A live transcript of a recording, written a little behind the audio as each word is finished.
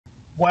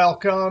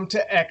Welcome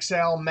to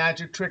Excel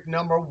magic trick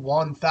number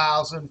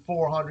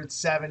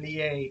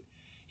 1478.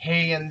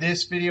 Hey, in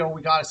this video,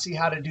 we got to see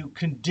how to do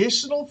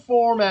conditional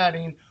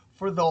formatting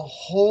for the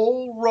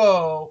whole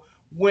row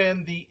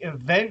when the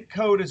event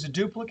code is a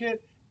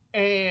duplicate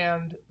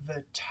and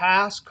the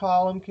task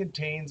column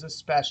contains a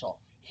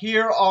special.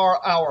 Here are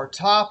our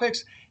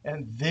topics,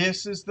 and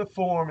this is the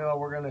formula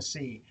we're going to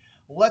see.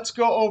 Let's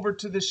go over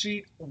to the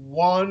sheet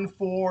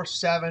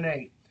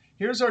 1478.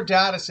 Here's our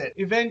data set: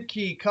 event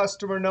key,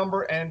 customer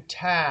number, and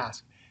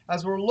task.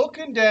 As we're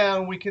looking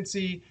down, we can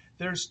see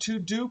there's two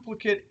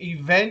duplicate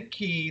event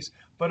keys,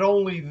 but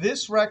only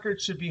this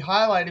record should be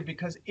highlighted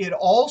because it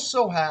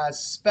also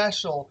has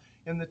special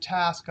in the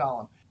task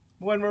column.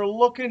 When we're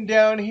looking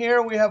down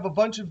here, we have a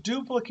bunch of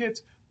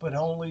duplicates, but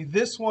only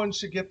this one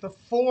should get the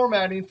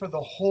formatting for the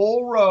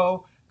whole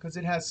row because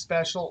it has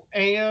special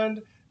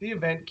and the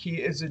event key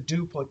is a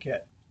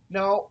duplicate.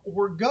 Now,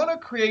 we're going to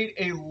create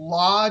a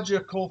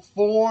logical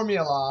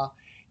formula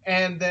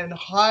and then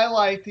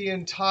highlight the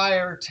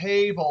entire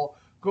table,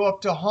 go up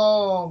to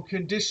Home,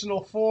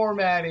 Conditional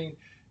Formatting,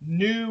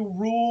 New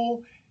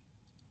Rule.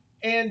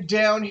 And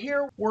down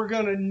here, we're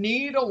going to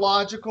need a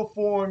logical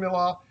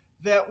formula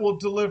that will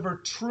deliver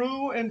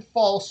true and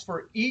false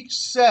for each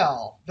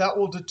cell that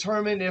will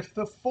determine if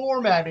the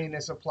formatting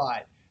is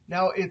applied.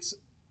 Now, it's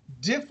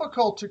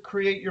difficult to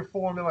create your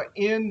formula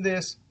in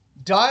this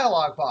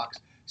dialog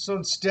box. So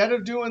instead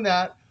of doing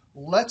that,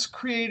 let's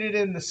create it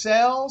in the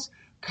cells,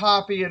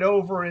 copy it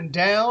over and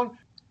down,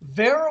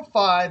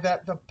 verify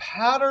that the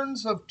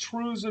patterns of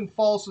trues and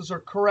falses are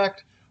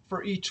correct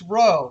for each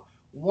row.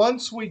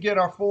 Once we get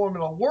our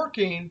formula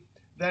working,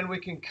 then we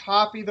can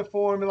copy the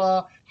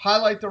formula,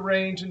 highlight the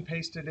range, and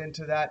paste it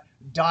into that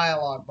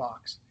dialog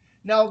box.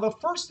 Now, the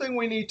first thing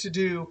we need to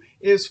do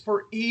is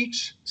for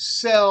each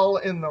cell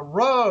in the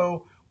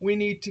row, we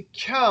need to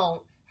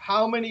count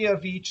how many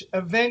of each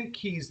event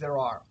keys there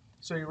are.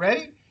 So you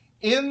ready?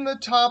 In the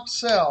top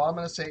cell, I'm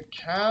going to say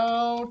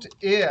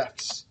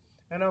COUNTIFS.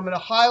 And I'm going to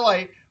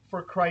highlight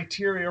for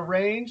criteria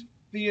range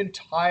the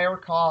entire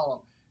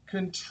column.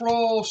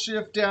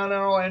 Control-Shift down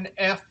arrow and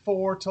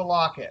F4 to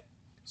lock it.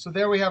 So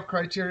there we have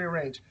criteria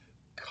range,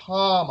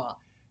 comma.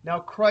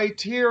 Now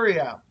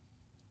criteria,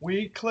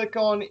 we click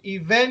on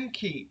event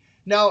key.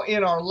 Now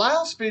in our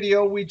last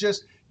video, we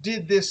just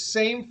did this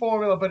same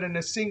formula but in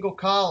a single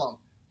column.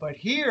 But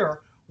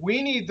here,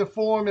 we need the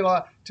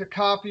formula to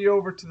copy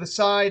over to the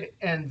side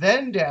and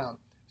then down.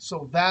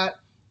 So that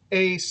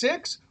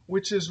A6,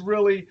 which is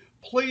really,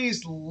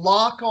 please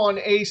lock on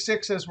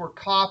A6 as we're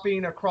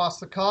copying across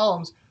the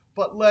columns,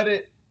 but let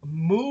it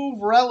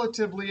move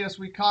relatively as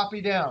we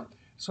copy down.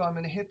 So I'm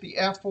going to hit the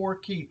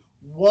F4 key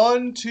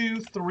 1,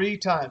 2, 3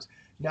 times.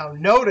 Now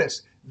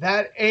notice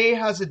that A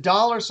has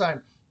a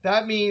 $sign.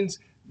 That means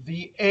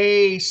the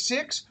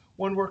A6,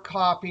 when we're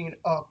copying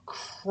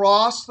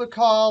across the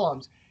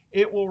columns,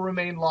 it will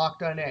remain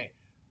locked on A.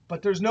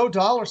 But there's no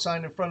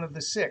 $sign in front of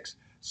the 6.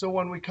 So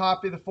when we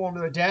copy the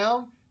formula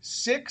down,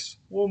 6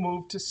 will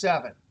move to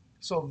 7.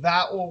 So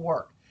that will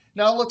work.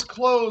 Now let's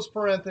close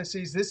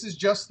parentheses. This is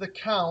just the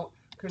count.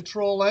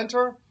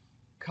 Control-Enter,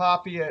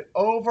 copy it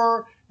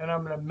over, and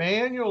I'm going to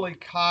manually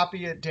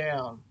copy it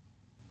down.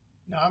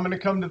 Now I'm going to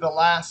come to the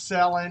last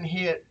cell and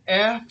hit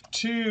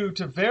F2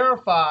 to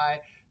verify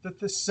that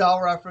the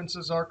cell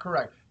references are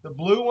correct. The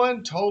blue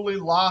one totally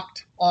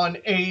locked on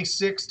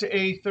A6 to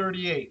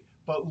A38.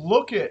 But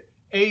look at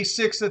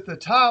A6 at the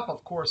top,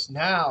 of course,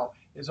 now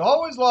is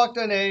always locked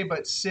on A,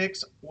 but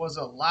 6 was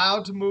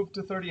allowed to move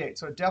to 38.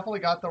 So it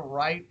definitely got the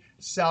right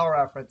cell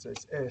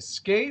references.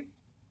 Escape.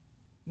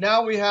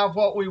 Now we have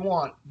what we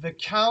want, the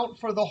count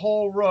for the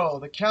whole row,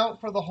 the count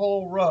for the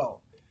whole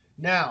row.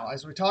 Now,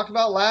 as we talked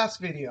about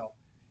last video,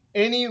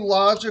 any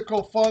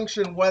logical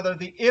function, whether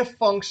the if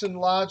function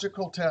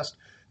logical test,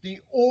 the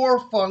OR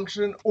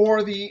function,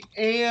 or the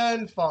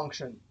AND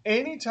function,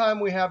 anytime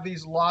we have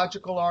these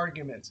logical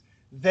arguments,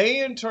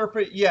 they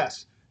interpret,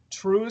 yes,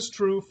 true is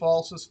true,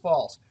 false is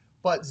false.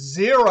 But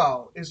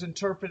 0 is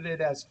interpreted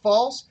as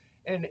false,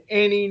 and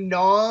any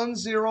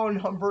non-zero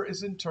number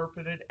is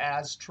interpreted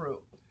as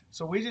true.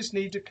 So we just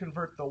need to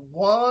convert the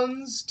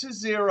 1s to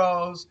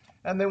zeros,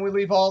 and then we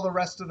leave all the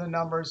rest of the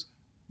numbers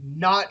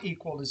not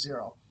equal to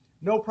 0.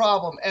 No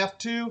problem.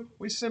 F2,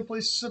 we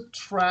simply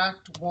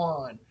subtract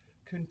 1.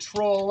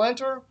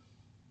 Control-Enter,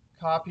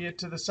 copy it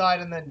to the side,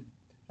 and then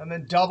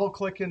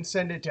double-click and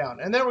send it down.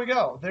 And there we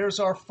go. There's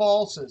our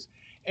falses.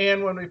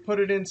 And when we put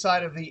it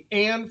inside of the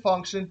AND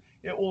function,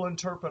 it will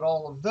interpret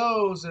all of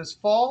those as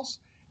false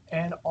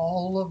and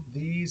all of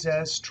these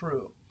as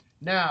true.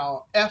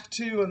 Now,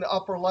 F2 in the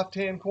upper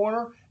left-hand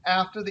corner,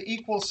 after the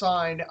equal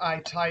sign, I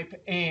type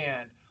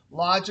AND.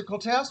 Logical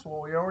test,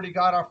 well, we already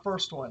got our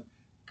first one,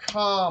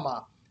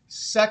 comma.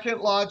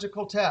 Second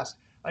logical test,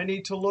 I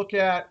need to look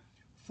at,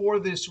 for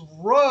this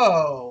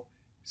row,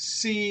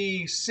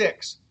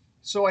 C6.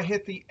 So I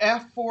hit the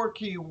F4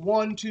 key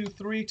 1, 2,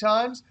 3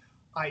 times.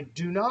 I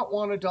do not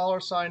want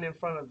a $sign in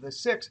front of the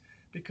 6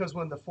 because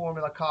when the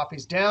formula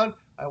copies down,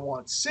 I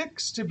want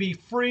 6 to be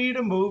free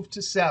to move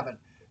to 7.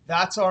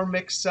 That's our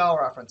mixed cell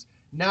reference.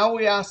 Now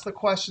we ask the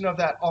question of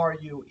that, are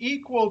you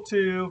equal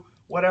to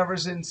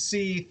whatever's in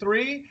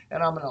C3?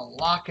 And I'm going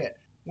to lock it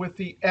with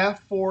the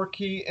F4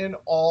 key in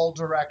all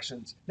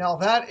directions. Now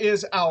that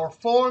is our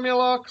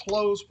formula.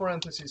 Close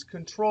parentheses,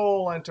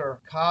 Control Enter,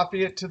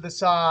 copy it to the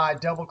side,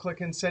 double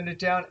click and send it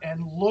down.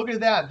 And look at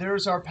that.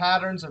 There's our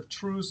patterns of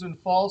trues and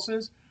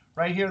falses.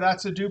 Right here,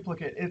 that's a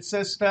duplicate. It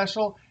says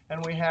special,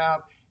 and we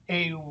have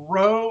a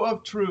row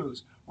of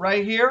trues.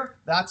 Right here,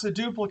 that's a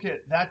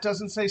duplicate. That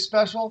doesn't say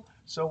special,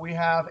 so we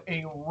have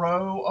a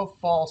row of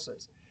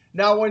falses.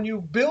 Now, when you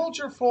build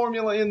your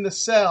formula in the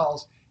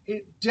cells,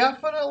 it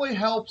definitely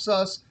helps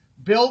us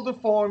build the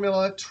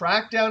formula,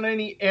 track down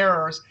any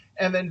errors,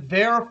 and then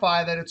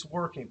verify that it's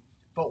working.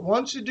 But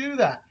once you do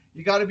that,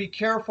 you got to be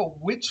careful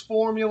which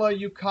formula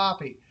you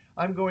copy.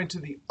 I'm going to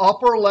the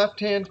upper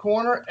left-hand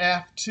corner,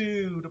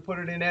 F2 to put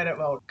it in edit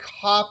mode.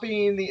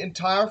 Copying the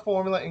entire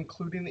formula,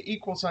 including the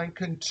equal sign,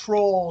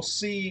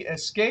 Control-C,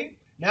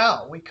 escape.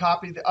 Now, we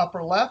copy the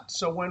upper left,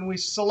 so when we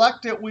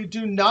select it, we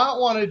do not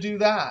want to do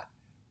that.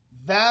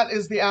 That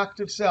is the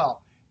active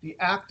cell. The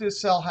active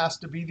cell has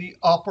to be the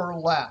upper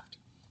left.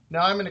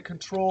 Now, I'm going to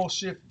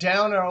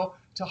Control-Shift-Down arrow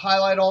to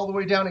highlight all the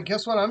way down. And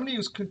guess what? I'm going to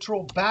use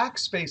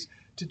Control-Backspace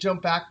to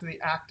jump back to the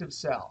active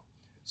cell.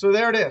 So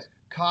there it is.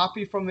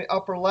 Copy from the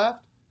upper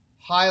left,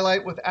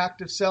 highlight with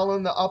active cell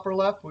in the upper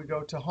left. We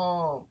go to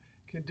Home,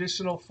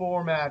 Conditional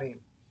Formatting,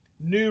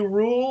 New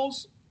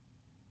Rules.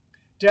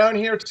 Down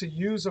here to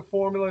use a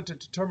formula to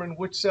determine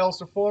which cells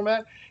to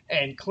format,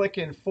 and click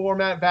in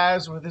Format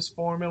Values where this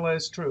formula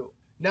is true.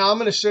 Now I'm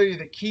going to show you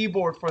the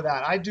keyboard for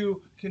that. I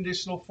do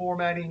conditional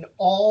formatting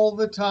all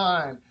the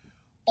time.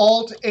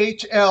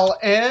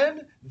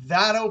 Alt-HLN,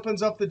 that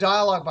opens up the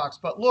dialog box.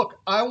 But look,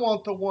 I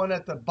want the one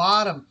at the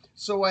bottom,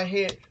 so I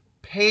hit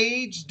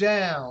Page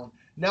Down.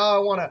 Now I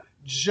want to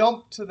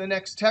jump to the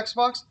next text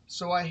box,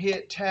 so I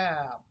hit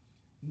Tab.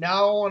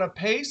 Now I want to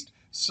paste,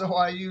 so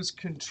I use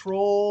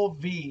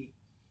Control-V.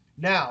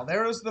 Now,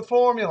 there is the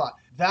formula.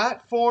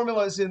 That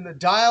formula is in the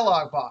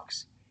dialog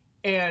box.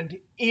 And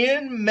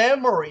in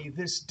memory,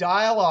 this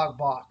dialog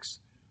box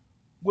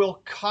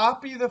will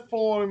copy the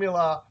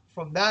formula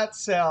from that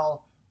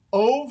cell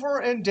over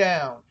and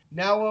down.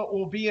 Now it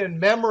will be in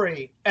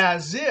memory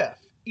as if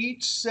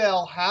each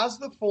cell has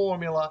the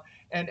formula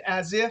and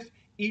as if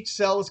each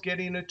cell is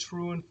getting a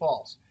true and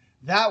false.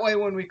 That way,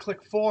 when we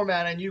click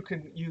Format, and you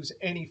can use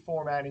any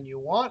formatting you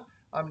want.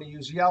 I'm going to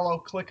use yellow,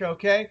 click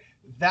OK.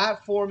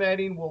 That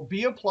formatting will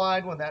be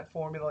applied when that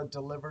formula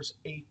delivers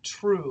a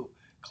true.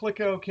 Click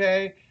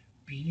OK.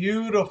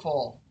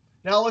 Beautiful.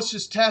 Now let's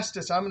just test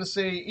this. I'm going to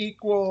say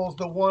equals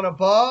the one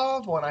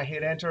above. When I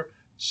hit Enter,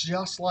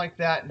 just like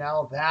that,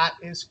 now that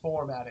is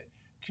formatted.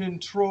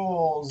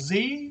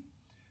 Control-Z.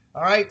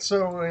 All right,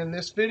 so in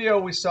this video,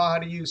 we saw how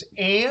to use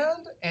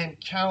and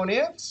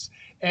COUNTIFs,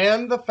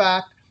 and the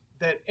fact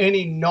that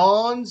any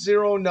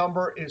non-zero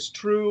number is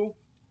true,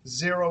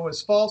 0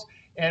 is false.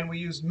 And we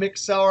use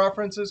mixed cell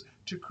references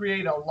to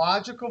create a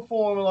logical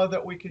formula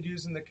that we could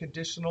use in the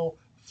conditional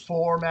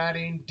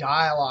formatting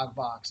dialog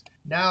box.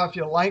 Now, if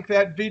you like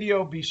that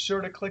video, be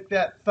sure to click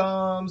that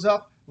thumbs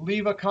up,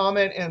 leave a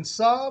comment, and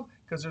sub,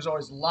 because there's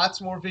always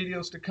lots more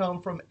videos to come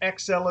from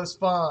Excel is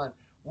Fun.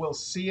 We'll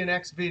see you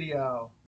next video.